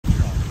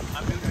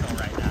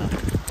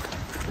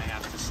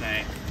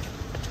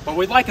But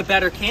we'd like a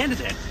better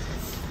candidate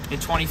in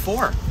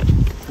 24.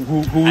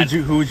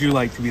 Who would you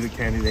like to be the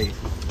candidate?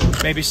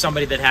 Maybe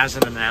somebody that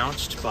hasn't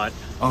announced, but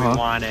we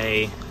want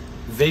a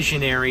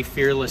visionary,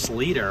 fearless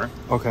leader.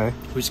 Okay.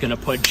 Who's going to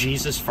put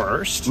Jesus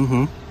first.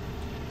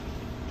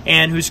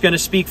 And who's going to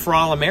speak for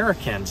all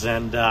Americans.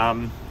 And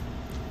I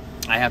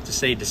have to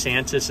say,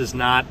 DeSantis is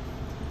not...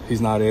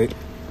 He's not it?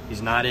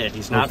 He's not it.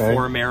 He's not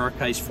for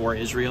America. He's for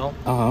Israel.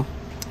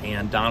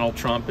 And Donald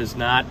Trump is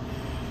not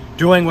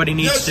doing what he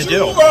needs to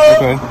do.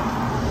 Okay.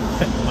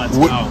 Let's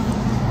go.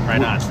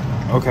 Right on.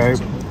 Okay.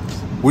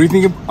 What do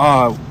you think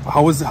of,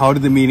 how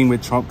did the meeting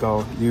with Trump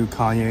go? You,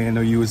 Kanye, I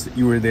know you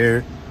were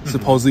there.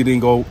 Supposedly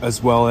didn't go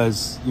as well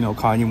as, you know,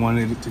 Kanye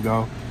wanted it to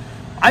go.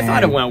 I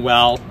thought it went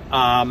well.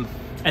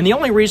 And the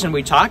only reason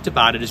we talked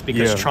about it is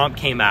because Trump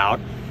came out,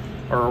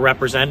 or a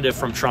representative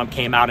from Trump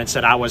came out and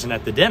said I wasn't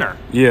at the dinner.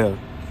 Yeah.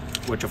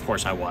 Which of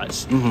course I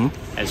was,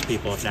 as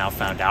people have now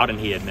found out, and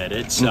he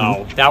admitted.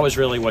 So that was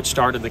really what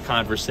started the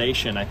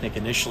conversation. I think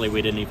initially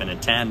we didn't even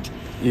intend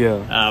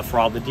for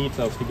all the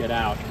details to get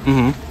out.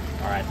 All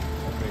right.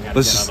 I'm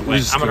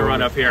going to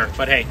run up here.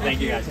 But hey, thank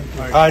you guys.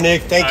 All right,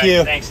 Nick. Thank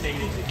you. Thanks. Take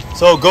it easy.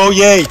 So go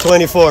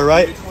YE24,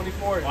 right?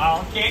 YE24.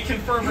 Well, can't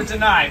confirm or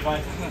deny,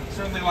 but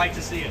certainly like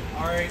to see it.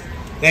 All right.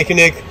 Thank you,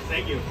 Nick.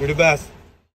 Thank you. You're the best.